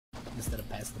instead of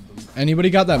pass the boot. Anybody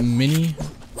got that mini?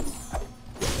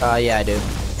 Yeah, I do.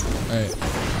 Alright.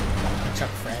 I chuck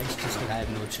frags just because I have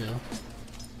no chill.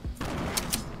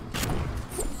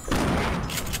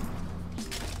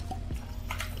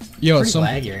 Yo, some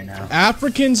laggy right now.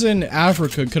 Africans in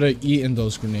Africa could have eaten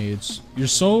those grenades. You're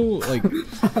so, like...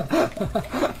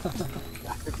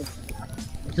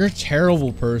 You're a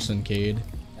terrible person, Cade.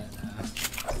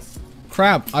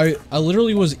 Crap, I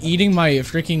literally was eating my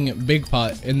freaking big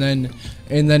pot and then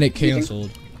it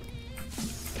canceled.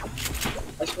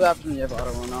 That's what happens when you have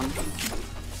auto run on.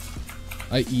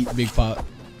 I eat big pot.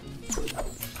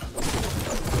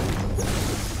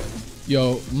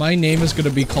 Yo, my name is gonna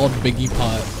be called Biggie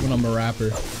Pot when I'm a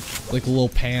rapper. Like a little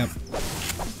pamp.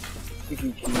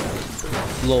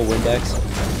 Little Windex.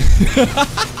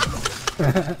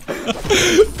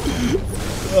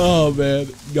 Oh man,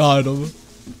 got him.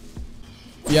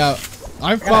 Yeah,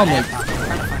 I found like...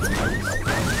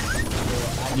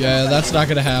 Yeah, that's not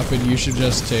gonna happen. You should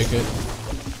just take it.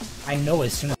 I know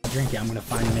as soon as I drink it, I'm gonna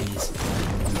find minis.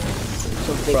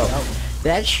 So Bro,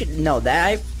 that should that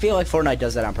I feel like Fortnite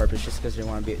does that on purpose, just because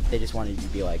they just wanted you to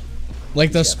be like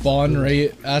the spawn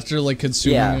rate after like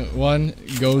consuming one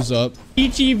goes up.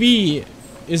 PTV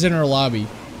is in our lobby.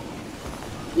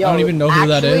 Yo, I don't even know who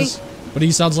that is, but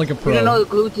he sounds like a pro. You don't know the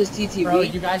glue to his TTV? Bro,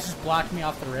 you guys just blocked me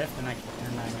off the rift, and I'm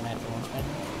gonna have to launch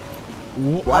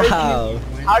wow.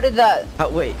 How did that?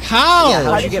 Wait. How? Yeah,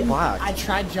 how'd you get blocked? I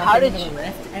tried jumping into the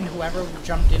rift, and whoever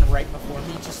jumped in right before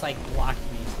me just like blocked me.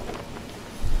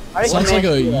 Sounds like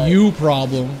a you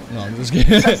problem. No, I'm just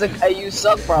kidding. Sounds like a you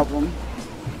suck problem.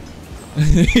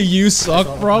 You suck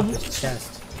problem?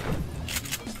 Chest.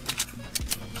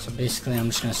 So basically, I'm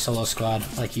just gonna solo squad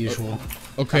like usual.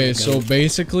 Okay, so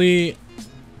basically...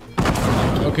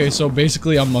 Okay, so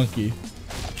basically I'm Monkey.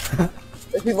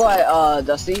 There's people at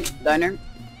Dusty Diner.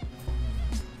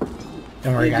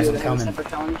 Don't worry guys, I'm coming.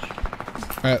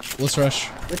 Alright, let's rush.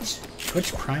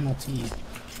 Which primal tea?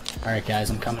 Alright guys,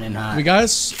 I'm coming in hot. We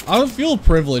guys, I feel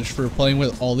privileged for playing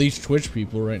with all these Twitch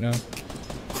people right now.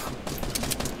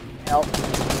 Help.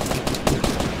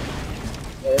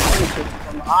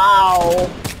 Ow!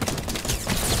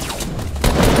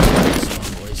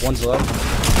 One's low. Good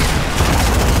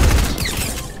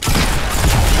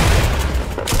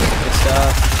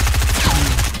stuff.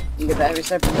 You get that heavy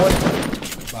sniper, boy?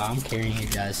 Wow, I'm carrying you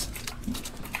guys.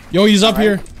 Yo, he's up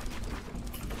here.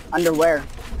 Underwear.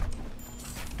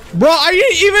 Bro, I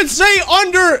didn't even say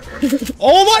under.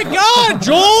 Oh my god,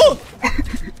 Joel!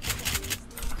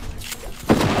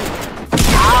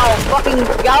 Ow,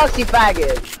 fucking galaxy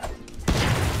faggot.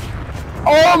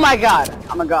 Oh my god.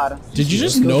 I'm a god. Did you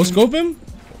just no-scope him?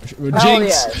 Jinx.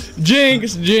 Yes.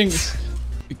 Jinx, Jinx.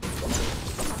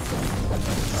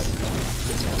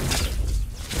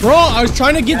 Bro, I was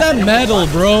trying to get that medal,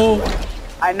 bro.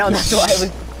 I know, that's why I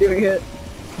was doing it.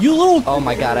 You little... Oh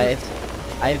my god, I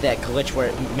have that glitch where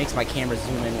it makes my camera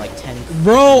zoom in like 10.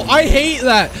 Bro, I hate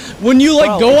that. When you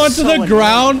like Bro, go onto so the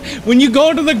ground, when you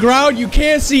go to the ground, you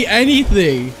can't see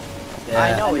anything. Yeah.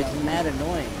 I know, it's mad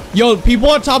annoying. Yo, people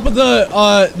on top of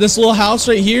the this little house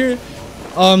right here.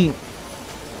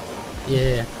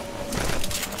 Yeah.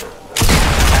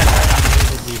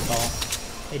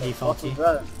 Hey, defaulty.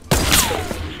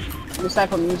 You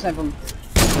snipe him, you snipe him.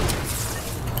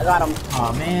 I got him.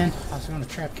 Aw, man. I was gonna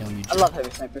trap kill you. I love heavy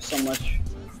snipers so much.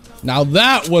 Now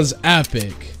that was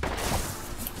epic.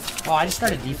 Oh, I just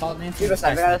started default, man. You go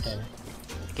sniper, guys.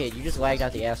 Okay, you just lagged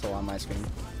out the asshole on my screen.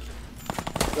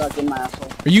 Like in my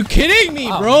asshole. Are you kidding me,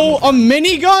 bro? A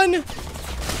minigun?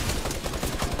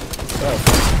 Bro,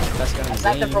 that's gonna I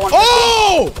sniped him for one.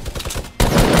 Oh!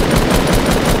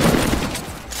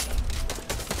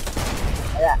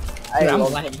 Yeah. Dude, I'm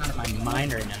lagging out of my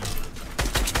mind right now.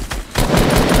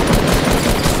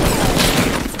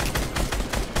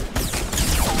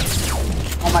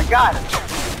 Oh my god.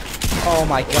 Oh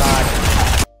my god.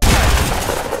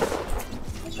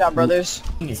 Good job, brothers.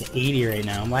 I think it's 80 right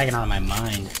now. I'm lagging out of my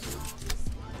mind.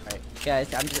 Alright, guys,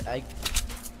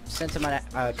 since I'm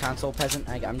a console peasant,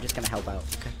 I'm just gonna help out.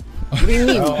 Okay. What do you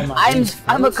mean? Oh,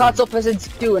 I'm a console peasant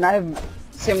too, and I have the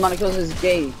same amount of kills as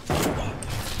Gay.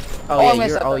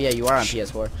 Oh yeah, you are on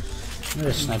PS4. I'm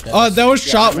gonna snipe that. That was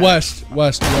shot right. west. I'm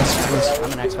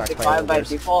an Xbox player. 5 by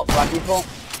default, by default.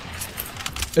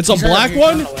 It's a black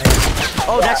one?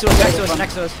 Oh, next to us,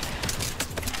 next to us.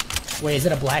 Wait, is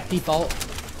it a black default?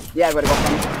 Yeah, I gotta go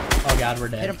from. Oh god, we're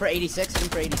dead. Hit him for 86, hit him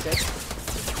for 86.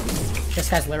 This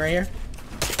guy's lit right here.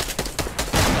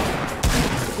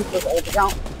 Keep this ult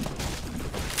account.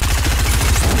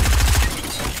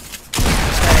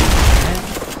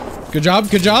 Good job,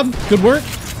 good job. Good work.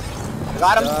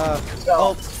 Got him. Let's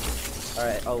go.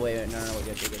 Alright, oh wait, no, we're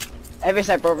good, we're good. I have a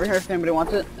sniper over here if anybody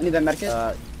wants it. I need that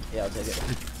medkit. Yeah, I'll take it.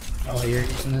 Oh, you're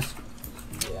using this?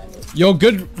 Yeah, I need it. Yo,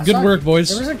 good work,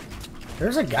 boys.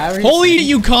 There's a guy over here. Holy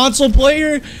you console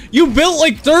player! You built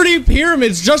like 30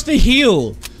 pyramids just to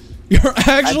heal. You're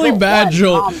actually bad,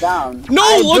 Joel. Calm down.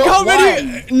 No, look how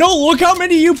many. No, look how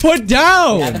many you put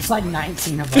down. Yeah, that's like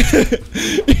 19 of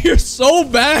them. You're so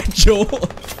bad, Joel.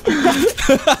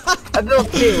 I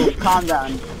built 2. Calm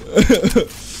down.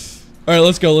 All right,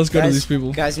 let's go. Let's go to Guys, these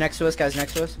people. Guys next to us, guys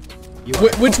next to us.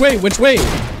 Which way? Which way?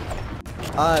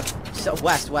 So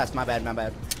west, my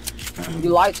bad. You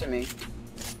lied to me.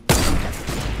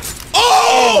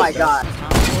 Oh! Oh my god.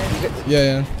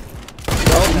 Yeah.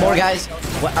 Oh, more guys.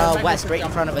 West, right in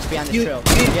front of us, behind this trail.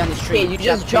 Behind this tree. Cade, you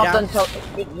just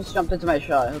jumped into my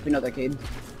shot. I hope you know that, Cade.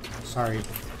 Sorry.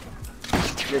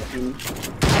 Your team.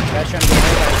 Guys trying to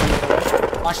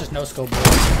get away. Watch this no scope.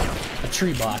 A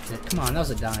tree blocked it. Come on, that was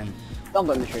a dime. Don't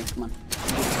blame the tree. Come on.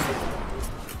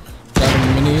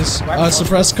 Grabbing minis.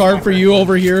 Suppressed card for you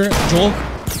over here, Joel.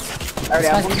 I already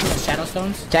have one. Shadow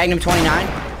stones. Tagging him 29.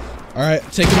 All right,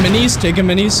 taking minis. Taking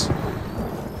minis.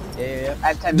 Yeah. I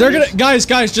have 10 They're minutes. gonna,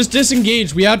 guys, just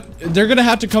disengage. They're gonna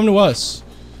have to come to us.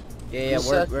 Yeah,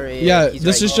 we're Yeah, he's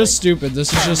this right. is just stupid.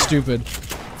 This is just stupid.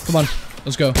 Come on,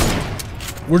 let's go.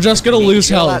 We're just gonna lose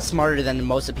You're a lot health. smarter than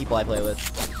most of the people I play with.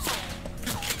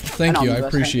 Thank I you, know, I Gus,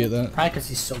 appreciate that. Probably because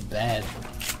he's so bad.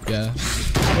 Yeah.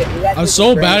 Yeah, I'm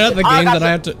so bad at the game that I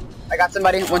have to. I got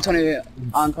somebody 120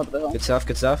 on top of the hill.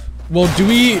 Good stuff. Well, do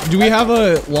we have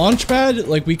a launch pad?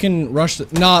 Like we can rush the.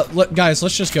 Nah, guys,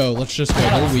 let's just go. Let's just go. I got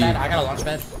a We'll launch leave. pad. I got a launch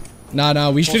pad. Nah,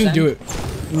 we shouldn't do it.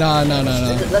 Nah.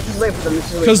 Let's just wait for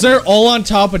them. Because they're all on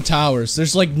top of towers.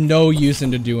 There's like no use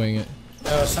into doing it.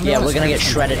 Yeah, we're gonna get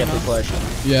shredded if we push.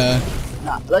 Yeah.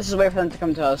 Nah, let's just wait for them to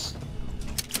come to us.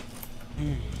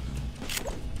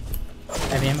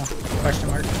 Heavy ammo? Question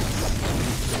mark.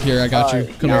 Here, I got you.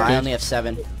 Come No, here, I Gage. only have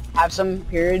 7. Have some,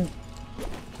 period.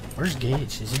 Where's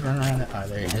Gage? Is he running around? Oh,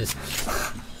 there he is.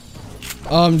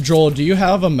 Joel, do you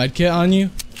have a medkit on you?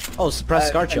 Oh, suppressed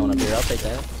scar chilling up here. I'll take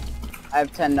that. I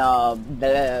have 10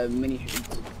 mini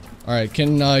shoots. All right,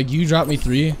 can you drop me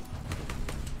 3?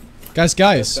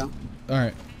 Guys. All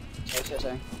right.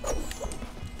 Sorry.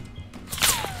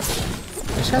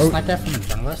 This guy sniped that from in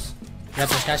front of us. Yeah,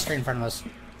 this guy straight in front of us.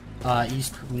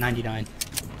 East 99.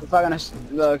 We're probably gonna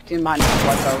the team behind us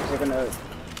watch out. They're gonna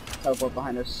teleport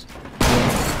behind us.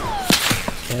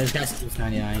 Yeah, this guy's East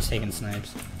 99. He's taking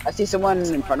snipes. I see someone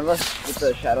in front of us with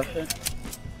the shadow shit.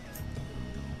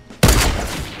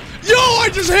 Yo, I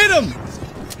just hit him.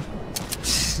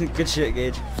 Good shit,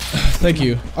 Gage. Thank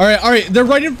you. All right. They're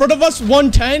right in front of us.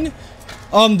 110.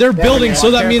 They're building, so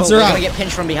that means they're We're out. gonna get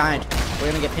pinched from behind.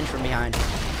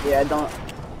 Yeah, don't.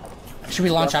 Should we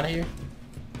launch out of here?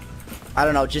 I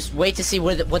don't know. Just wait to see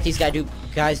what these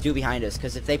guys do behind us.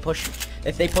 Because if they push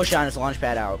on us, launch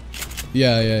pad out.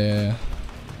 Yeah.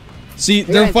 See,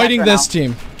 We're they're gonna fighting attack this for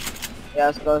team.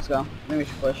 Yeah, let's go. Maybe we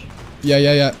should push.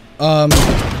 Yeah. I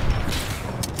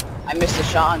missed a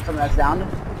shot on someone that's down.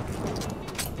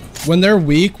 When they're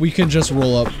weak, we can just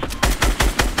roll up.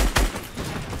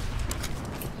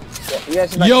 Yeah, you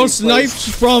guys can Yo, back to me, please. snipes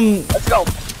from. Let's go.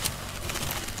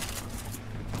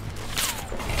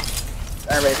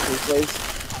 Everybody, please.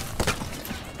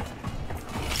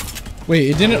 Wait,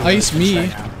 it didn't ice me. Right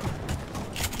now.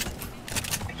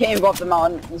 I can't even go up the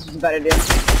mountain. This was a bad idea.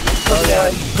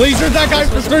 Laser that guy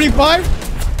for 35.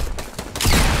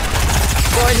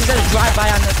 Bro, I just did a drive-by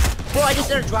on this. Bro, I just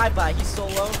did a drive-by. He's so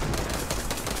low.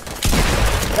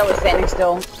 That was standing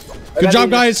still. Good job,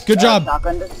 guys. Good job.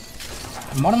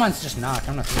 One of mine's just knocked.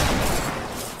 I'm not sure.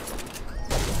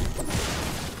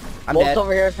 I'm Bolt's dead.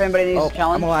 over here if anybody needs Oh, a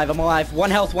challenge. I'm alive. One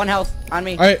health on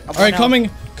me. All right, I'm one health. coming.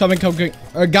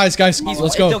 All right, guys, He's,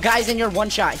 let's The go. guy's in your one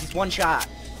shot. He's one shot.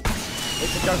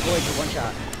 It's a dark void for one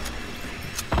shot.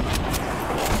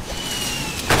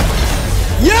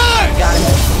 Yeah! Got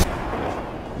him.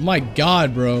 Oh my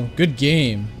God, bro. Good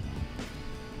game.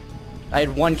 I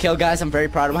had 1 kill, guys. I'm very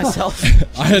proud of myself.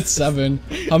 I had 7.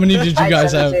 How many did you I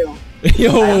guys have? 7 too.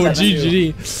 Yo, I have 7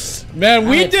 GG. Man,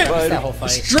 we had did twice that whole fight.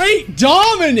 straight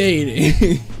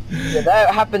dominating. Yeah,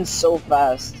 that happened so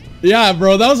fast. Yeah,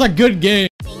 bro, that was a good game.